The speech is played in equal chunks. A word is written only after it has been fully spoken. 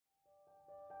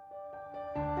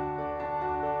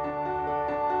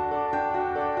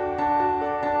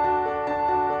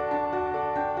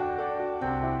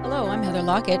Heather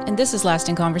Lockett, and this is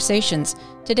Lasting Conversations.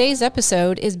 Today's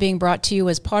episode is being brought to you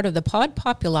as part of the Pod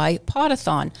Populi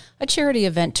Podathon, a charity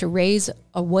event to raise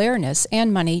awareness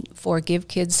and money for Give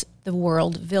Kids the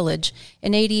World Village,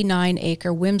 an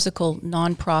 89-acre whimsical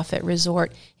nonprofit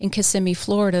resort in Kissimmee,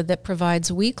 Florida that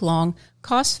provides week-long,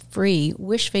 cost-free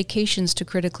wish vacations to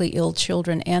critically ill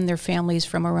children and their families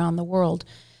from around the world.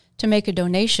 To make a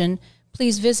donation,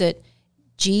 please visit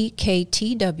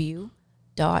gktw.org.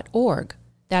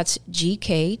 That's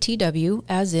GKTW,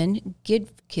 as in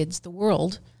Give Kids the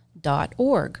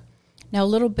World.org. Now, a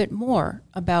little bit more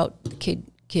about Kid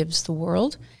Gives the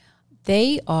World.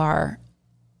 They are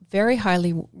very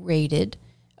highly rated,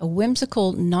 a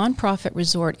whimsical nonprofit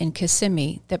resort in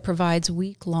Kissimmee that provides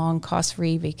week-long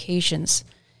cost-free vacations.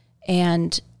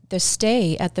 And the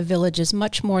stay at the village is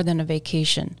much more than a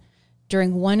vacation.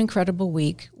 During one incredible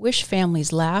week, Wish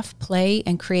families laugh, play,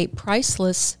 and create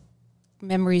priceless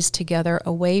memories together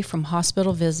away from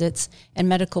hospital visits and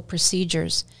medical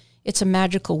procedures. It's a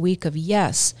magical week of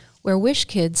yes, where Wish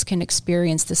kids can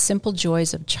experience the simple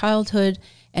joys of childhood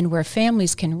and where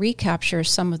families can recapture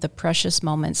some of the precious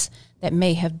moments that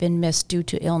may have been missed due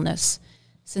to illness.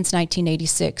 Since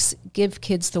 1986, Give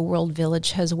Kids the World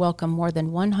Village has welcomed more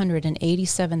than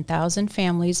 187,000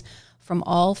 families from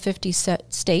all 50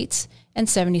 states and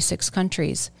 76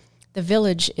 countries. The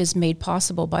village is made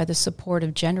possible by the support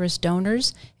of generous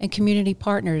donors and community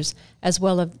partners, as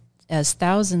well as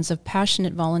thousands of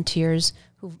passionate volunteers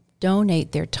who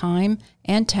donate their time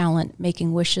and talent,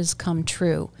 making wishes come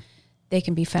true. They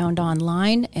can be found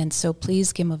online, and so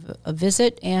please give them a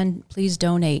visit and please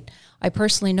donate. I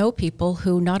personally know people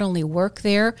who not only work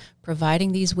there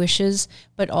providing these wishes,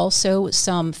 but also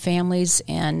some families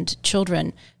and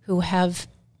children who have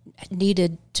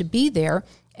needed to be there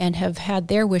and have had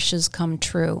their wishes come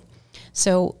true.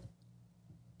 So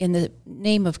in the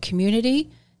name of community,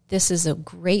 this is a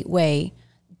great way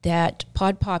that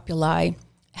Pod Populi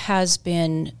has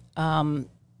been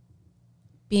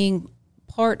being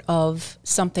part of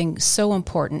something so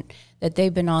important that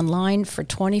they've been online for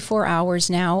 24 hours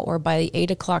now, or by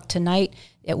 8 o'clock tonight,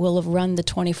 it will have run the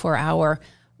 24-hour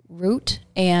route.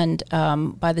 And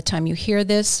by the time you hear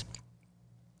this,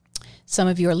 some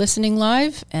of you are listening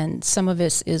live, and some of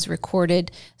this is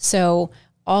recorded, so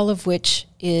all of which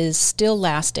is still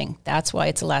lasting. That's why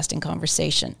it's a lasting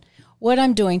conversation. What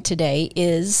I'm doing today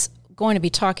is going to be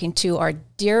talking to our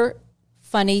dear,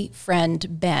 funny friend,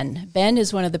 Ben. Ben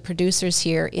is one of the producers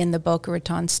here in the Boca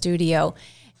Raton studio.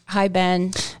 Hi,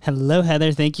 Ben. Hello,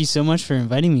 Heather. Thank you so much for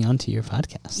inviting me onto your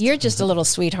podcast. You're just a little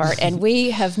sweetheart, and we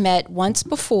have met once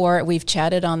before. We've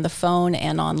chatted on the phone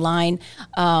and online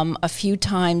a few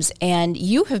times, and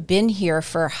you have been here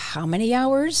for how many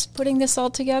hours putting this all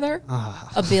together?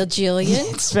 A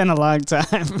bajillion? It's been a long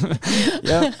time.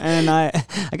 Yep. And I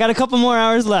got a couple more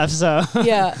hours left, so.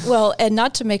 Yeah, well, and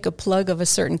not to make a plug of a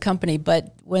certain company,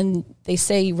 but when they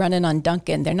say running on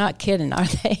Duncan, they're not kidding, are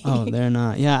they? Oh, they're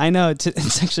not. Yeah, I know. It's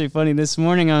actually funny. This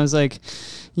morning I was like,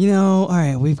 all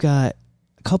right, we've got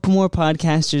a couple more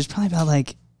podcasters, probably about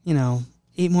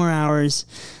 8 more hours.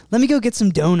 Let me go get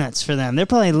some donuts for them. They'll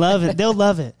probably love it. They'll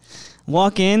love it.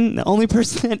 Walk in. The only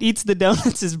person that eats the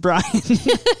donuts is Brian.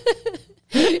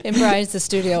 And Brian's the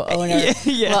studio owner.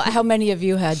 Yeah. Well, how many of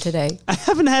you had today? I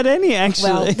haven't had any,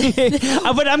 actually.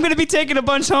 Well, but I'm going to be taking a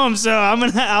bunch home, so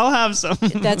I'll have some.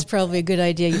 That's probably a good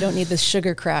idea. You don't need the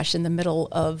sugar crash in the middle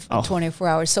of 24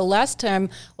 hours. So last time,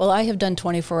 I have done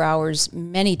 24 hours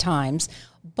many times,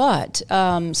 but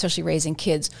especially raising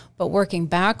kids, but working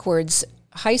backwards.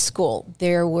 High school,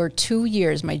 there were 2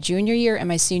 years, my junior year and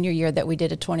my senior year, that we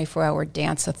did a 24-hour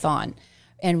dance-a-thon.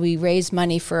 And we raised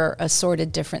money for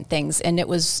assorted different things. And it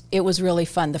was really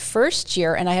fun. The first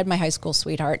year, and I had my high school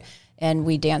sweetheart, and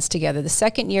we danced together. The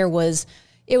second year was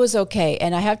okay.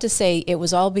 And I have to say, it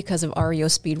was all because of REO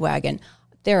Speedwagon.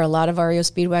 There are a lot of REO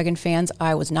Speedwagon fans.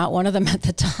 I was not one of them at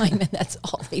the time, and that's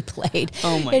all they played.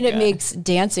 Oh my God. And it makes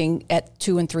dancing at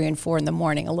 2 and 3 and 4 in the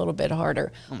morning a little bit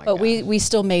harder. Oh my but God. we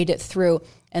still made it through.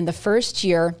 And the first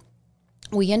year,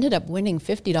 we ended up winning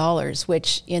 $50,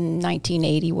 which in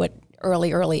 1980,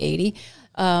 early 80,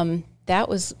 that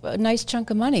was a nice chunk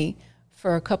of money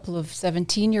for a couple of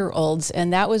 17-year-olds.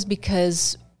 And that was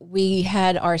because we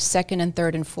had our second and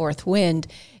third and fourth wind.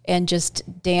 and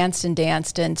just danced and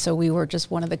danced. And so we were just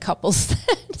one of the couples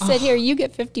that said, here, you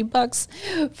get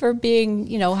 $50 for being,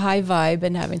 high vibe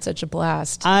and having such a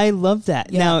blast. I love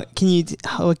that. Yeah. Now, can you,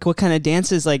 what kind of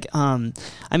dances? Like,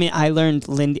 I learned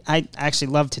Lindy. I actually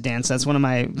love to dance. That's one of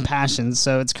my passions.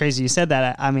 So it's crazy you said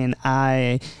that.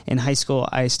 In high school,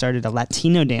 I started a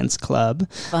Latino dance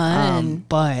club. Fun.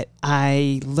 But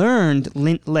I learned,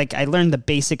 the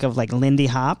basic of like Lindy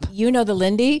Hop. You know the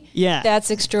Lindy? Yeah.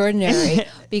 That's extraordinary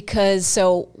because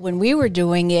so when we were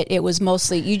doing it, it was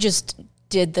mostly, you just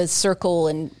did the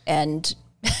circle and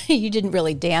you didn't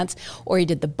really dance, or you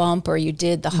did the bump, or you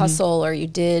did the hustle, or you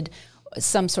did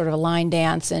some sort of a line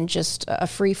dance and just a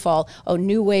free fall. Oh,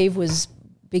 New Wave was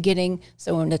beginning.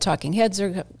 So when the Talking Heads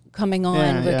are coming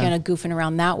on, we're kind of goofing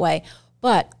around that way.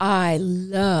 But I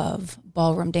love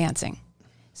ballroom dancing.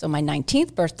 So my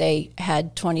 19th birthday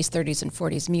had 20s, 30s, and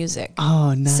 40s music.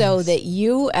 Oh, nice. So that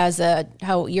you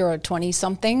you're a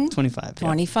 20-something? 25.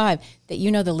 25.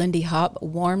 Yeah. That the Lindy Hop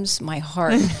warms my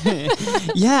heart.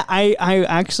 Yeah, I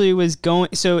actually was going,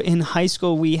 so in high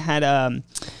school we had, it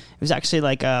was actually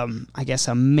like, I guess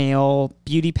a male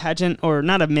beauty pageant, or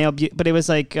not a male beauty, but it was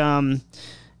like, it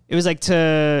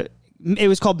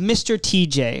was called Mr.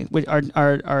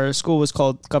 TJ. Our school was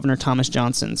called Governor Thomas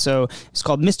Johnson. So it's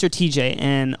called Mr. TJ,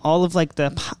 and all of like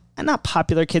the not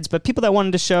popular kids, but people that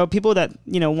wanted to show, people that,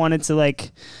 wanted to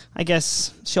like, I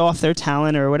guess, show off their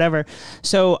talent or whatever.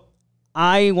 So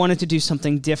I wanted to do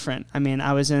something different.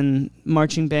 I was in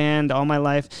marching band all my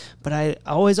life, but I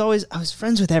was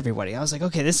friends with everybody. I was like,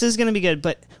 okay, this is going to be good,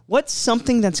 but what's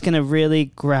something that's going to really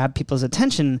grab people's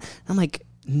attention? I'm like,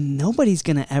 nobody's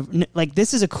gonna ever, like,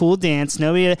 this is a cool dance.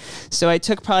 So I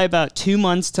took probably about 2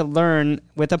 months to learn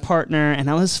with a partner, and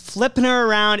I was flipping her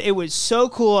around. It was so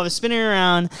cool. I was spinning her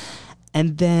around,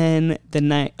 and then the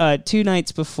night, 2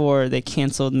 nights before, they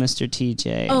canceled Mr.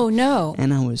 TJ. Oh no!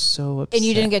 And I was so upset. And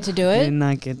you didn't get to do it? I did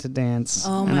not get to dance.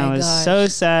 Oh my And I was gosh. so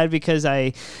sad because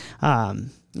I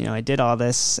did all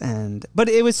this, but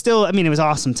it was still, it was an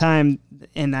awesome time,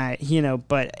 and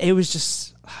but it was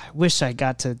just, I wish I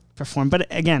got to perform. But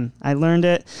again, I learned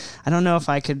it. I don't know if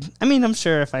I could, I'm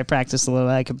sure if I practiced a little,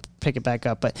 I could pick it back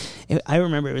up, but I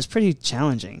remember it was pretty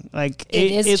challenging. Like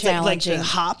it's Like challenging. the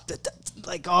hop,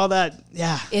 like all that.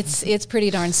 Yeah. It's pretty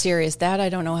darn serious. That I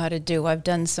don't know how to do. I've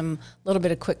done some little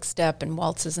bit of quick step and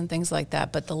waltzes and things like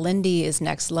that, but the Lindy is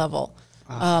next level.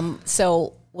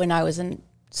 So when I was in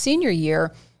senior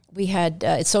year, we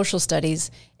had social studies,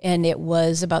 and it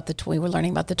was about we were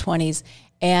learning about the 20s,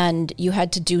 and you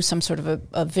had to do some sort of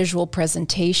a visual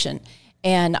presentation.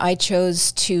 And I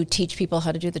chose to teach people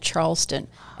how to do the Charleston.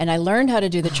 And I learned how to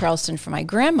do the Charleston from my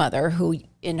grandmother, who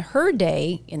in her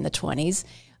day in the 20s,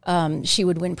 she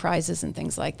would win prizes and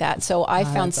things like that. So I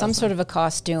found some sort of a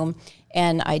costume,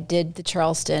 and I did the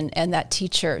Charleston, and that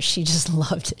teacher, she just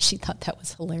loved it. She thought that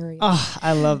was hilarious. Oh,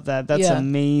 I love that. That's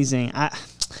amazing.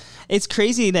 It's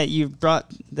crazy that you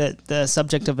brought the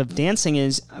subject of dancing,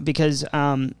 is because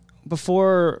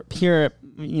before here,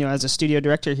 as a studio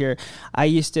director here, I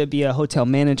used to be a hotel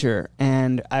manager,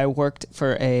 and I worked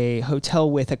for a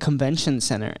hotel with a convention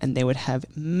center, and they would have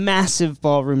massive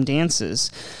ballroom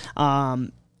dances. Before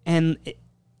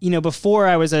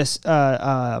I was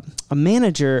a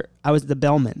manager, I was the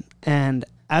bellman, and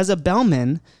as a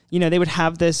bellman, they would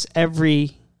have this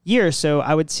every year. So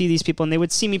I would see these people, and they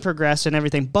would see me progress and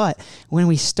everything. But when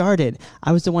we started,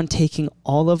 I was the one taking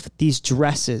all of these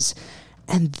dresses,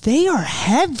 and they are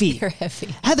heavy. They're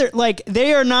heavy, Heather. Like,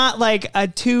 they are not like a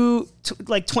 20.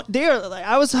 They are like,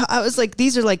 I was like,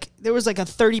 these are like, there was like a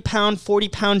 30-pound,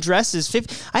 40-pound dresses.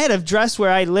 I had a dress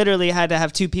where I literally had to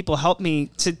have 2 people help me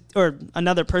or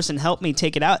another person help me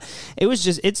take it out. It was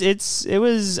just, it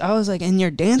was, I was like, and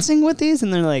you're dancing with these?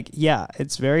 And they're like, yeah,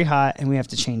 it's very hot, and we have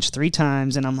to change 3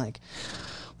 times. And I'm like,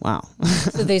 wow.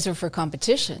 So these were for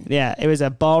competition. Yeah, it was a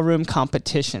ballroom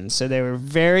competition. So they were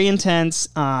very intense.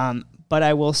 But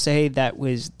I will say that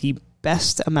was the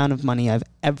best amount of money I've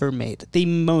ever made. The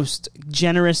most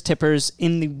generous tippers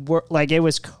in the world. Like, it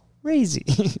was crazy.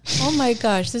 Oh my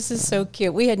gosh, this is so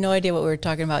cute. We had no idea what we were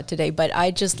talking about today, but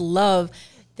I just love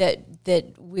that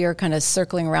we are kind of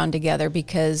circling around together,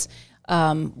 because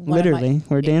literally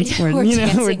we're dancing.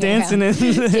 We're dancing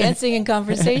dancing in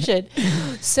conversation.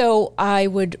 So I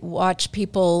would watch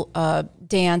people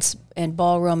dance and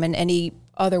ballroom and any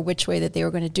other which way that they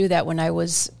were going to do that when I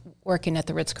was working at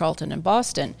the Ritz-Carlton in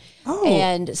Boston. Oh.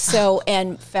 And so, and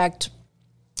in fact,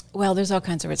 well, there's all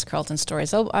kinds of Ritz-Carlton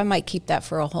stories. I might keep that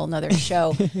for a whole nother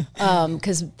show,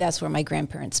 because that's where my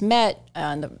grandparents met.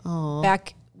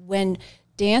 Back when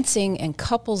dancing and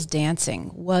couples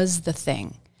dancing was the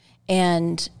thing.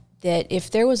 And that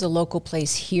if there was a local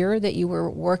place here that you were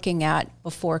working at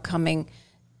before coming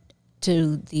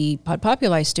to the Pod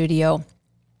Populi studio,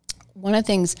 one of the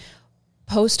things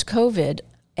post-COVID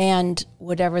and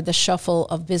whatever the shuffle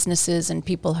of businesses and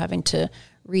people having to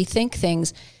rethink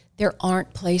things, there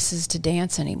aren't places to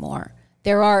dance anymore.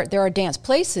 There are dance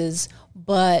places,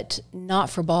 but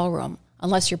not for ballroom,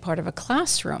 unless you're part of a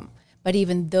classroom. But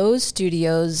even those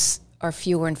studios are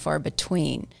fewer and far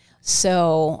between.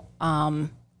 So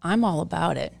I'm all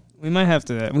about it. We might have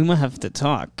to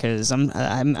talk, because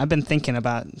I've been thinking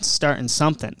about starting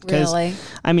something. Really?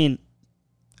 I mean,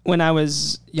 when I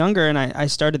was younger and I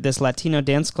started this Latino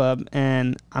dance club,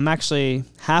 and I'm actually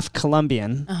half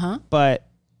Colombian, but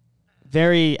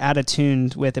very out of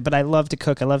tune with it. But I love to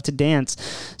cook. I love to dance.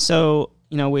 So,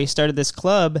 we started this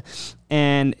club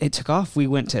and it took off. We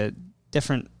went to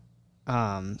different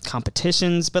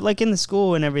competitions, but like in the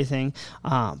school and everything.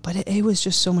 But it was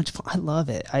just so much fun. I love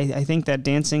it. I think that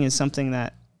dancing is something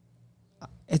that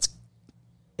it's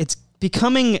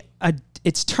becoming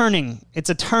it's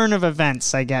a turn of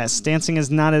events, I guess. Dancing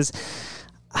is not as,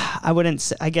 I wouldn't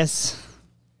say, I guess,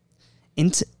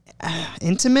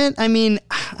 intimate. I mean,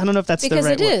 I don't know if that's because the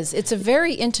right word. Because it is. It's a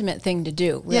very intimate thing to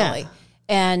do, really. Yeah.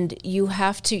 And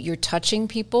you're touching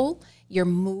people, you're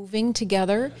moving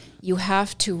together, you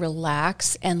have to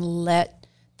relax and let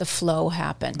the flow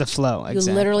happen. The flow,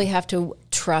 exactly. You literally have to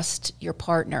trust your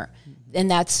partner.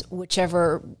 And that's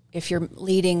whichever, if you're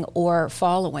leading or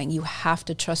following, you have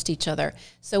to trust each other.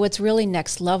 So it's really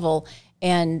next level.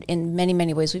 And in many,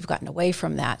 many ways, we've gotten away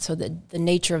from that. So the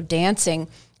nature of dancing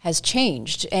has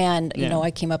changed. And,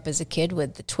 I came up as a kid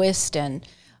with the twist, and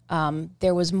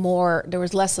there was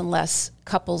less and less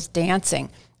couples dancing.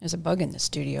 There's a bug in the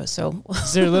studio, so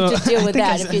we'll just deal with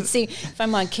that. If you'd see, if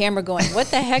I'm on camera going, what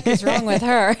the heck is wrong with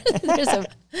her?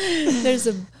 there's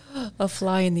a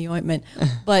fly in the ointment.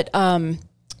 But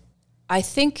I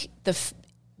think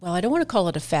I don't want to call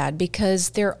it a fad,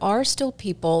 because there are still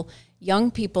people,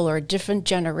 young people or a different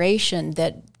generation,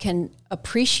 that can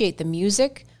appreciate the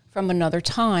music from another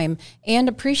time and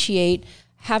appreciate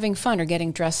having fun or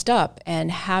getting dressed up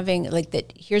and having like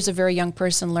that. Here's a very young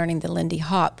person learning the Lindy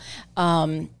Hop,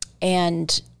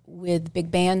 and with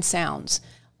big band sounds,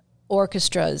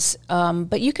 orchestras.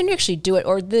 But you can actually do it,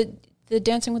 or the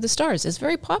Dancing with the Stars is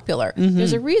very popular. Mm-hmm.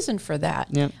 There's a reason for that.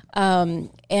 Yep.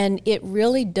 And it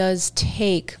really does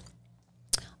take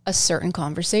a certain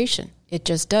conversation. It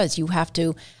just does. You have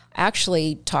to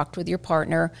actually talk with your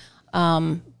partner.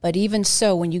 But even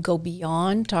so, when you go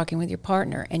beyond talking with your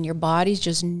partner and your bodies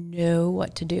just know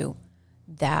what to do,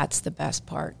 that's the best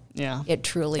part. Yeah. It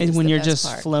truly is the best part. And when you're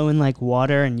just flowing like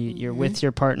water and you're with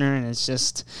your partner, and it's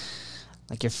just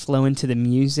like you're flowing to the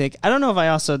music. I don't know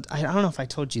if I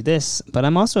told you this, but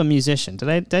I'm also a musician. Did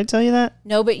I tell you that?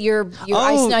 No, but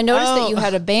I noticed that you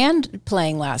had a band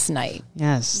playing last night.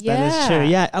 Yes, that is true.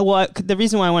 Yeah. Well, the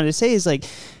reason why I wanted to say is like,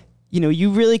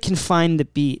 you really can find the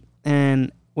beat,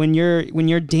 and when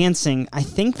you're dancing, I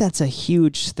think that's a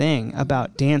huge thing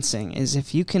about dancing, is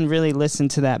if you can really listen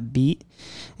to that beat.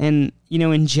 And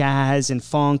in jazz and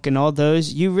funk and all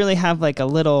those, you really have like a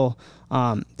little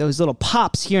those little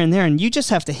pops here and there, and you just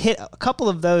have to hit a couple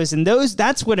of those, and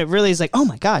that's what it really is like. Oh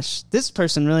my gosh, this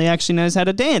person really actually knows how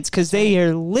to dance, because they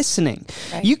are listening.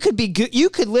 Right. You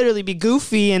could literally be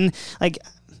goofy and like,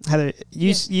 Heather,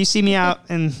 you see me out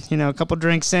and, a couple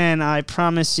drinks in, I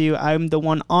promise you I'm the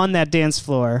one on that dance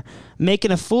floor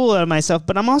making a fool out of myself,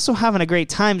 but I'm also having a great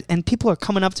time, and people are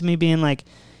coming up to me being like,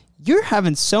 you're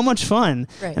having so much fun.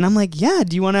 Right. And I'm like, yeah,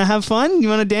 do you want to have fun? You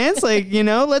want to dance? Like,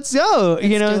 let's go. Let's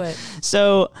do it.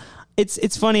 So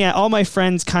it's funny. All my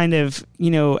friends kind of,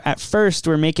 at first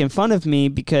were making fun of me,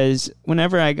 because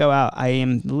whenever I go out, I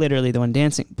am literally the one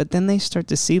dancing. But then they start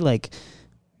to see like,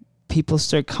 people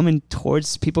start coming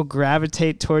people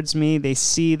gravitate towards me. They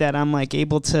see that I'm like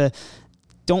able to,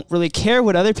 don't really care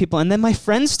what other people, and then my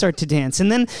friends start to dance.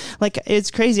 And then like, it's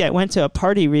crazy. I went to a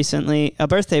party recently, a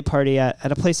birthday party at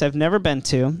a place I've never been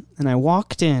to, and I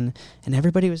walked in and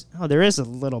everybody was, there is a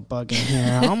little bug in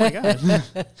here. Oh my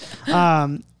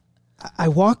God. I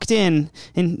walked in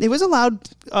and it was a loud,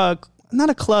 not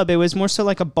a club. It was more so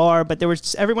like a bar, but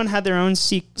everyone had their own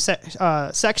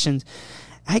sections.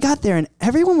 I got there and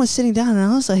everyone was sitting down,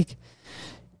 and I was like,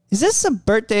 is this a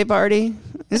birthday party?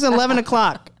 It's 11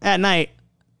 o'clock at night.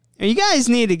 You guys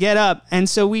need to get up. And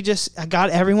so I got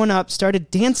everyone up,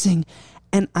 started dancing,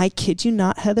 and I kid you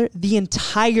not, Heather, the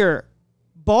entire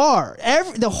bar,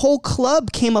 the whole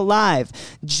club came alive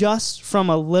just from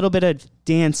a little bit of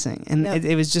dancing. And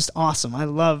it was just awesome. I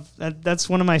love that. That's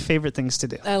one of my favorite things to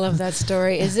do. I love that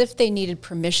story. As if they needed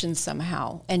permission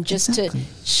somehow, and just to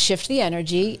shift the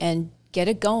energy and get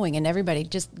it going, and everybody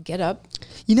just get up.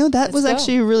 You know, that Let's was go.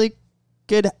 actually really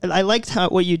good. I liked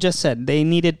what you just said. They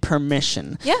needed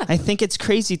permission. Yeah. I think it's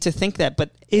crazy to think that,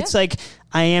 but it's like,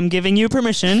 I am giving you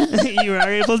permission. You are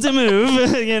able to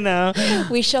move, you know.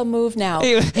 We shall move now.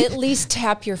 At least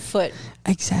tap your foot.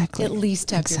 Exactly. At least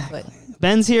tap your foot.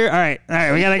 Ben's here. All right,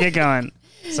 we got to get going.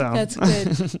 So That's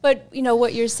good. But, you know,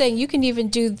 what you're saying, you can even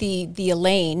do the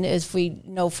Elaine, as we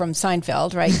know from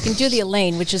Seinfeld, right? You can do the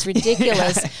Elaine, which is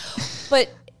ridiculous. But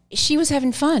she was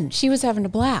having fun. She was having a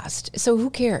blast. So who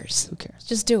cares? Who cares?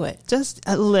 Just do it.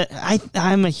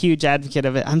 I'm a huge advocate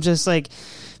of it. I'm just like,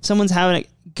 someone's having it.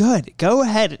 Good. Go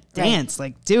ahead. Dance. Right.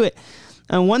 Like, do it.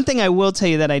 And one thing I will tell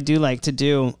you that I do like to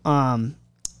do, and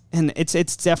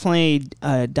it's definitely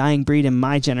a dying breed in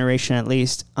my generation, at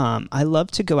least. I love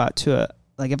to go out to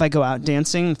if I go out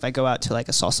dancing, if I go out to like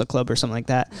a salsa club or something like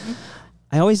that,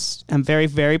 I'm very,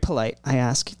 very polite. I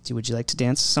ask, would you like to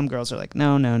dance? Some girls are like,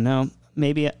 no,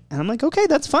 maybe. And I'm like, okay,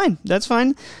 that's fine.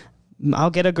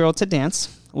 I'll get a girl to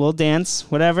dance. We'll dance,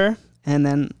 whatever. And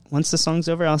then once the song's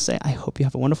over, I'll say, I hope you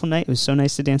have a wonderful night. It was so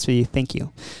nice to dance with you. Thank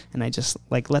you. And I just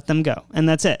let them go. And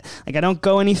that's it. Like, I don't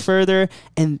go any further.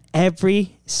 And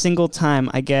every single time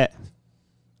I get,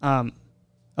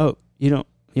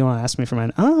 you want to ask me for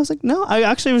mine? Oh, I was like, no, I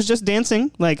actually was just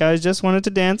dancing. Like, I just wanted to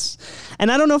dance.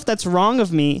 And I don't know if that's wrong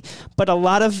of me, but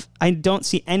I don't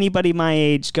see anybody my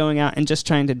age going out and just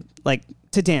trying to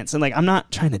dance. And like, I'm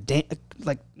not trying to dance.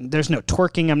 Like, there's no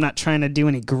twerking. I'm not trying to do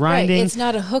any grinding. Right. It's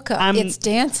not a hookup. It's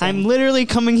dancing. I'm literally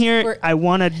coming here. I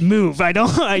want to move. I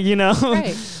don't, you know?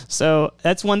 Right. So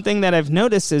that's one thing that I've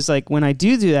noticed is like, when I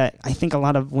do that, I think a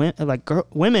lot of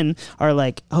women are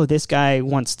like, oh, this guy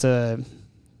wants to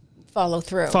follow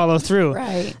through.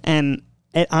 Right. And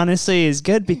it honestly is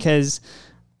good because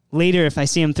later, if I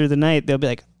see him through the night, they'll be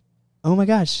like, oh my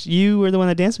gosh, you were the one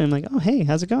that danced with me. I'm like, oh, hey,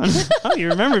 how's it going? Oh, you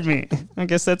remembered me. I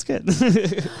guess that's good.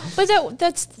 But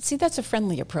that's a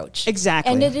friendly approach.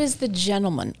 Exactly. And it is the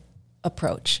gentleman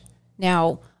approach.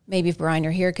 Now, maybe if Brian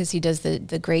are here because he does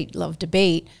the Great Love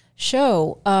Debate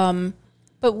show,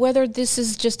 but whether this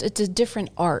is it's a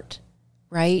different art,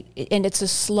 right? And it's a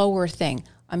slower thing.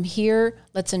 I'm here,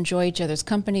 let's enjoy each other's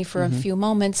company for a few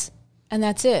moments, and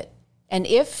that's it. And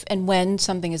if and when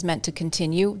something is meant to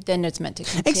continue, then it's meant to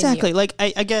continue. Exactly. Like,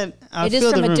 it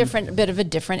is from a bit of a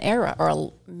different era,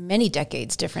 or many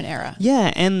decades different era.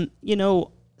 Yeah, and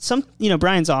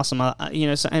Brian's awesome.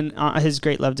 And his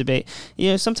Great Love Debate.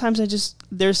 Sometimes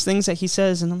there's things that he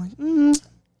says, and I'm like,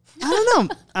 I don't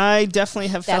know. I definitely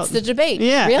have felt that's the debate.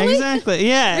 Yeah, really? Exactly.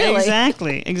 Yeah,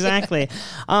 really? exactly.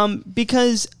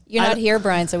 Because you're not here,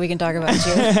 Brian, so we can talk about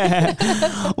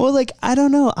you. Well, like, I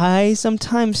don't know. I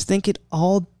sometimes think it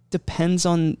all depends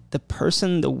on the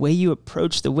person, the way you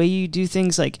approach, the way you do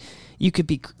things. Like, you could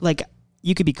be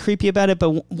creepy about it,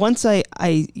 but once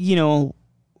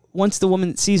once the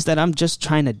woman sees that I'm just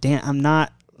trying to dance, I'm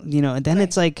not, and then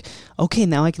It's like, okay,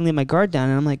 now I can lay my guard down,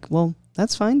 and I'm like, well,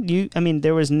 that's fine.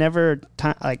 There was never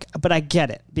time, but I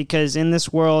get it, because in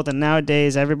this world and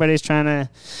nowadays, everybody's trying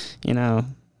to,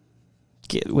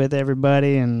 get with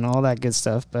everybody and all that good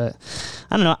stuff. But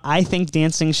I don't know. I think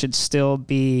dancing should still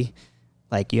be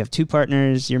like, you have two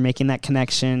partners, you're making that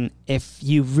connection. If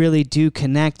you really do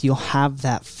connect, you'll have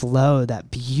that flow,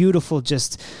 that beautiful, I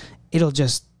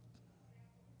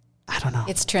don't know.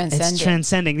 It's transcendent. It's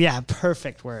transcending. Yeah.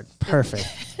 Perfect word. Perfect.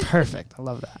 Perfect. I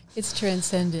love that. It's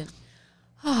transcendent.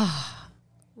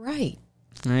 Right.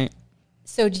 Right.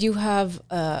 So do you have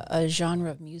a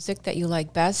genre of music that you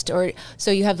like best? Or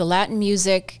so you have the Latin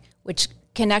music, which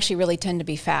can actually really tend to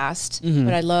be fast,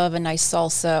 but I love a nice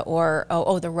salsa, or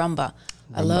the rumba.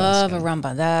 I love a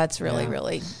rumba. That's really,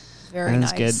 really very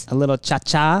nice. That's good. A little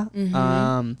cha-cha.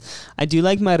 I do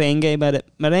like merengue, but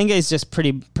merengue is just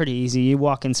pretty easy. You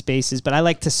walk in spaces, but I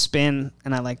like to spin,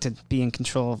 and I like to be in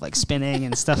control of like spinning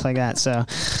and stuff like that. So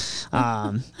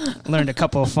learned a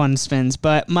couple of fun spins.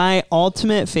 But my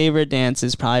ultimate favorite dance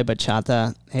is probably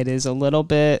bachata. It is a little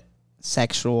bit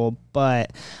sexual,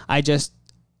 but I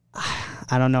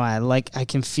don't know. I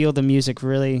can feel the music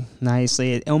really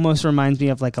nicely. It almost reminds me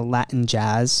of like a Latin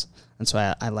jazz. That's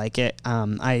why I like it.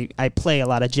 I play a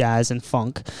lot of jazz and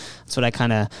funk. That's what I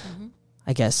kind of,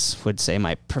 I guess, would say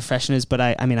my profession is. But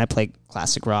I play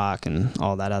classic rock and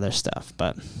all that other stuff.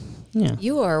 But yeah,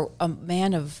 you are a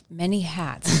man of many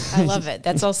hats. I love it.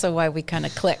 That's also why we kind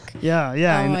of click.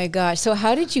 Yeah. Oh my gosh! So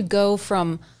how did you go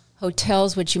from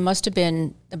hotels, which you must have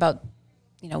been about,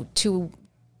 two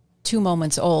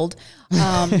moments old,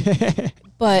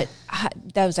 but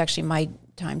that was actually my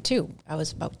time too. I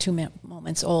was about 2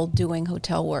 moments old doing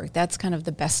hotel work. That's kind of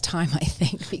the best time, I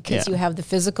think, because you have the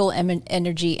physical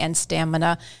energy and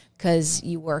stamina, because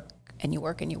you work and you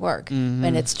work and you work.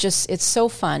 And it's so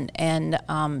fun. And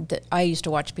I used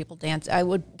to watch people dance. I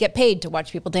would get paid to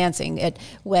watch people dancing at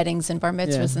weddings and bar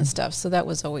mitzvahs and stuff. So that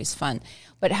was always fun.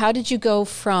 But how did you go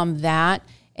from that?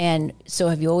 And so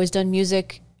have you always done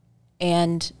music?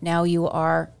 And now you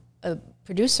are a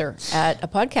producer at a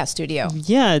podcast studio.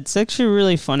 Yeah, it's actually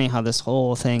really funny how this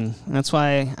whole thing, that's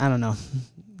why, I don't know,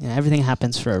 everything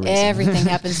happens for a reason. Everything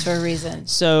happens for a reason.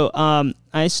 So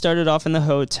I started off in the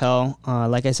hotel.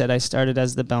 Like I said, I started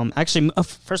as the bellman. Actually,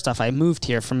 first off, I moved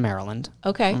here from Maryland.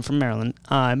 Okay. I'm from Maryland.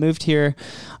 I moved here.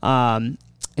 I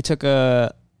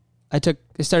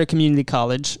started community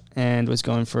college and was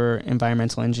going for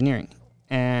environmental engineering.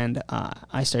 And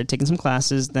I started taking some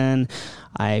classes. Then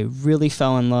I really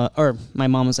fell in love, or my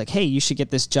mom was like, hey, you should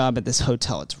get this job at this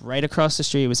hotel. It's right across the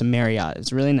street. It was a Marriott. It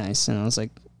was really nice. And I was like,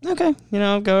 okay,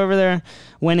 go over there.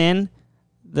 Went in.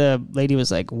 The lady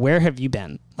was like, where have you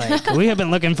been? Like, we have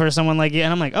been looking for someone like you.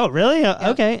 And I'm like, oh, really?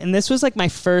 Okay. And this was like my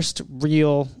first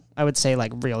real, I would say,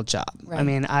 like real job. Right. I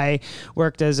mean, I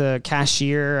worked as a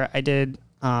cashier. I did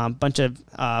a bunch of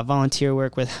volunteer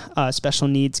work with special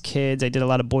needs kids. I did a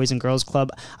lot of Boys and Girls Club.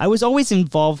 I was always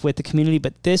involved with the community,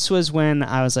 but this was when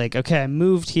I was like, okay, I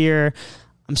moved here.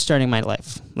 I'm starting my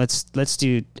life. Let's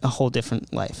do a whole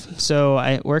different life. So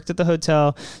I worked at the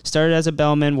hotel, started as a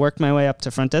bellman, worked my way up to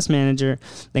front desk manager.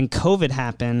 Then COVID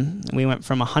happened. We went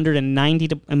from 190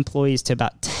 employees to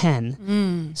about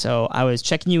 10. So I was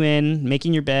checking you in,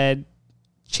 making your bed,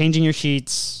 changing your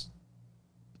sheets,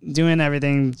 doing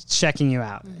everything, checking you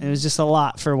out. It was just a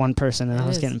lot for one person, and I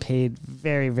was getting paid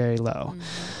very, very low.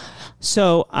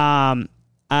 So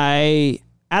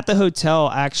at the hotel,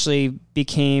 I actually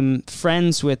became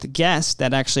friends with guests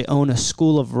that actually own a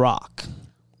School of Rock.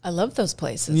 I love those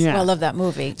places. Yeah. Well, I love that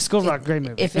movie. School of Rock, great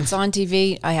movie. If it's on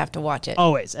TV, I have to watch it.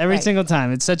 Always, every single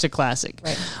time. It's such a classic.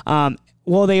 Right.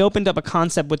 Well, they opened up a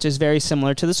concept which is very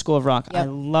similar to the School of Rock. Yep. I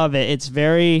love it. It's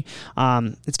very,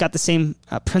 it's got the same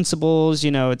principles.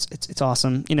 It's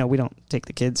awesome. We don't take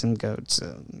the kids and go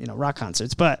to rock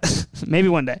concerts, but maybe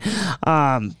one day.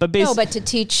 But to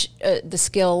teach the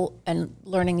skill and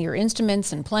learning your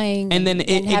instruments and playing, and then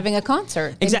having a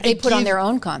concert. Exactly, they put on their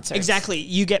own concerts. Exactly,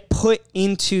 you get put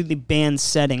into the band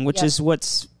setting, which is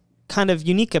what's kind of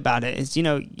unique about it is,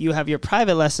 you have your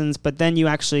private lessons, but then you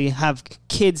actually have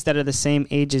kids that are the same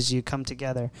age as you come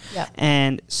together. Yeah.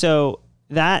 And so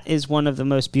that is one of the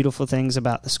most beautiful things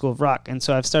about the School of Rock. And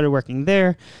so I've started working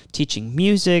there, teaching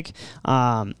music.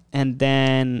 And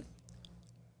then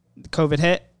COVID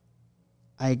hit.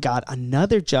 I got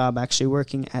another job actually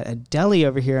working at a deli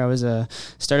over here. I was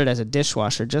started as a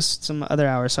dishwasher, just some other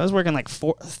hours. So I was working like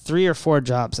 3 or 4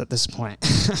 jobs at this point.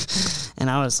 And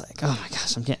I was like, oh my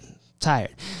gosh, I'm getting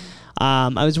tired.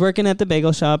 I was working at the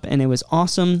bagel shop, and it was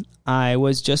awesome. I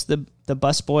was just the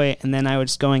bus boy, and then I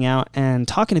was going out and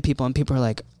talking to people, and people are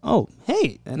like, oh,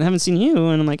 hey, and I haven't seen you.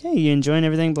 And I'm like, hey, you enjoying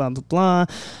everything, blah, blah, blah.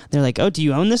 They're like, oh, do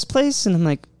you own this place? And I'm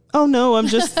like, oh, no, I'm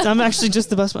actually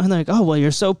just the bus boy. And they're like, oh, well, you're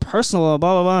so personal,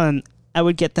 blah, blah, blah. And I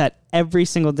would get that every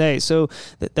single day. So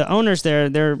the owners there,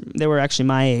 they were actually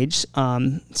my age.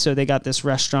 So they got this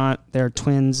restaurant, they're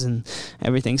twins and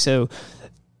everything. So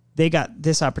they got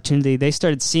this opportunity. They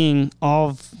started seeing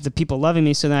all of the people loving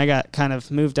me. So then I got kind of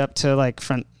moved up to like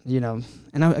front, and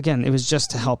again, it was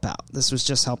just to help out. This was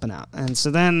just helping out. And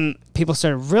so then people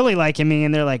started really liking me,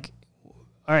 and they're like,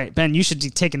 all right, Ben, you should be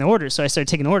taking the orders. So I started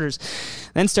taking orders,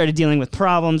 then started dealing with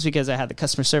problems because I had the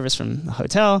customer service from the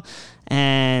hotel.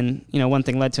 And, one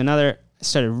thing led to another. I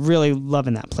started really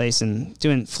loving that place and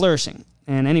flourishing.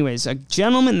 And anyways, a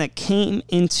gentleman that came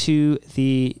into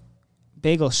the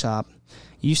bagel shop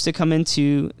used to come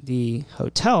into the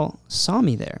hotel, saw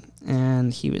me there,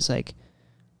 and he was like,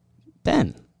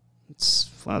 Ben, it's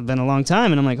been a long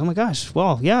time. And I'm like, oh my gosh,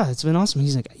 well, yeah, it's been awesome.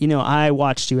 He's like, I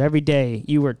watched you every day.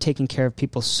 You were taking care of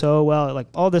people so well, like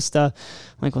all this stuff.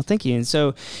 I'm like, well, thank you. And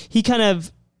so he kind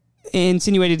of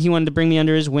insinuated he wanted to bring me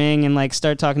under his wing and like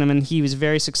start talking to him, and he was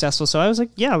very successful. So I was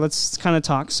like, yeah, let's kind of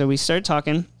talk. So we started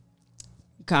talking.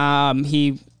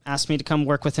 He asked me to come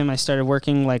work with him. I started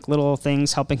working like little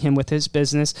things, helping him with his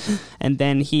business. And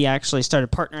then he actually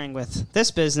started partnering with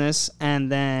this business.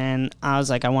 And then I was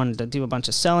like, I wanted to do a bunch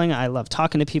of selling. I love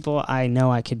talking to people. I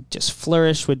know I could just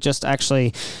flourish with just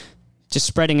actually just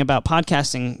spreading about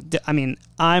podcasting. I mean,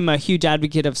 I'm a huge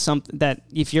advocate of something that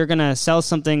if you're going to sell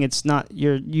something, it's not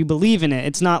you believe in it.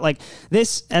 It's not like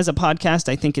this as a podcast,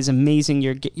 I think is amazing.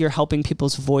 You're helping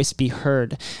people's voice be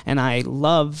heard. And I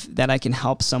love that I can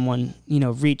help someone,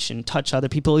 reach and touch other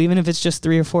people, even if it's just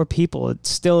 3 or 4 people. It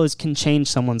still can change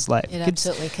someone's life. It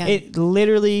absolutely can. It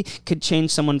literally could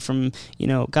change someone from,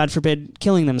 God forbid,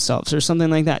 killing themselves or something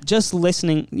like that. Just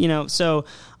listening, so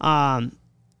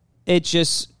it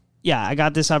just, I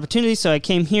got this opportunity, so I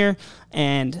came here,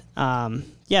 and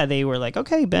they were like,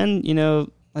 okay, Ben,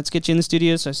 let's get you in the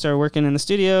studio. So I started working in the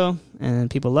studio, and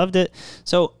people loved it.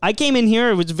 So I came in here.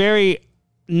 It was very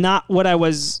not what I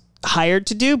was hired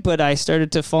to do, but I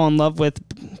started to fall in love with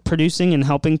producing and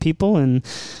helping people. And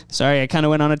sorry, I kind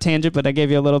of went on a tangent, but I gave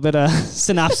you a little bit of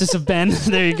synopsis of Ben.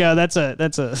 There you go. That's a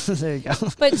there you go.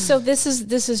 But so this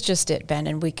is just it, Ben,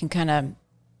 and we can kind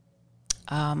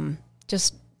of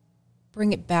just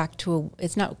bring it back to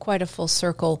it's not quite a full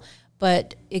circle,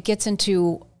 but it gets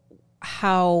into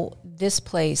how this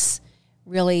place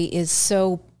really is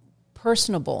so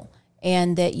personable,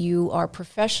 and that you are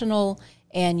professional,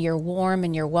 and you're warm,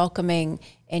 and you're welcoming,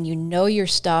 and you know your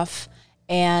stuff,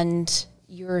 and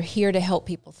you're here to help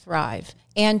people thrive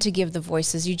and to give the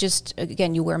voices.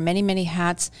 You wear many, many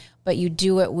hats, but you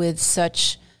do it with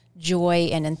such joy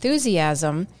and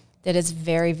enthusiasm that is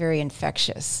very, very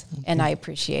infectious. Okay. And I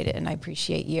appreciate it, and I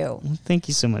appreciate you. Well, thank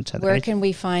you so much, Heather. Where can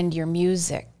we find your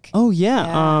music? Oh,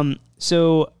 yeah.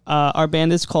 So our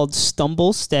band is called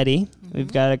Stumble Steady. Mm-hmm.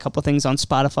 We've got a couple things on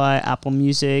Spotify, Apple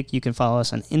Music. You can follow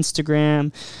us on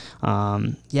Instagram.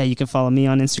 You can follow me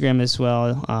on Instagram as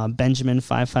well,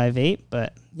 Benjamin558.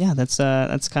 But yeah,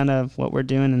 that's kind of what we're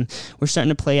doing, and we're starting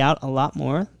to play out a lot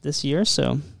more this year,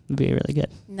 so it'll be really good.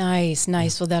 Nice.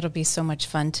 Well, that'll be so much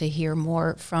fun to hear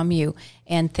more from you.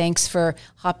 And thanks for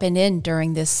hopping in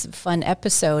during this fun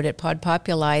episode at Pod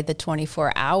Populi, the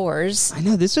 24 hours. I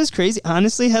know, this was crazy.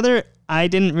 Honestly, Heather, I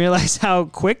didn't realize how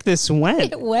quick this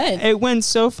went. It went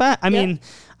so fast. I mean,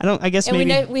 I guess and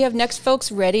maybe. We have next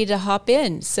folks ready to hop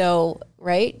in. So,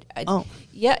 right?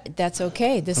 Yeah, that's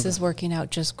okay. This is working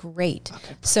out just great.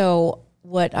 Okay. So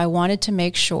what I wanted to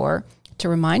make sure to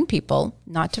remind people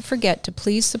not to forget to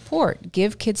please support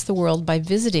Give Kids the World by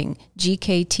visiting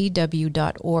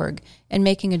gktw.org and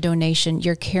making a donation.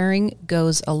 Your caring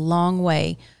goes a long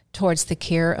way towards the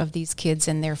care of these kids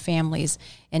and their families.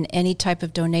 And any type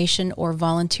of donation or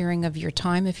volunteering of your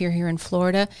time, if you're here in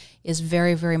Florida, is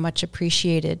very, very much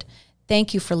appreciated.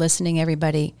 Thank you for listening,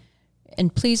 everybody.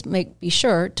 And please be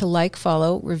sure to like,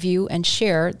 follow, review, and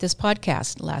share this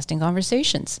podcast, Lasting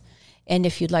Conversations. And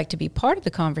if you'd like to be part of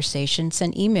the conversation,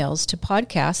 send emails to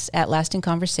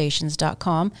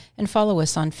podcasts@lastingconversations.com and follow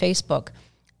us on Facebook.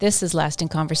 This is Lasting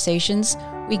Conversations.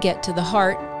 We get to the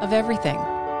heart of everything.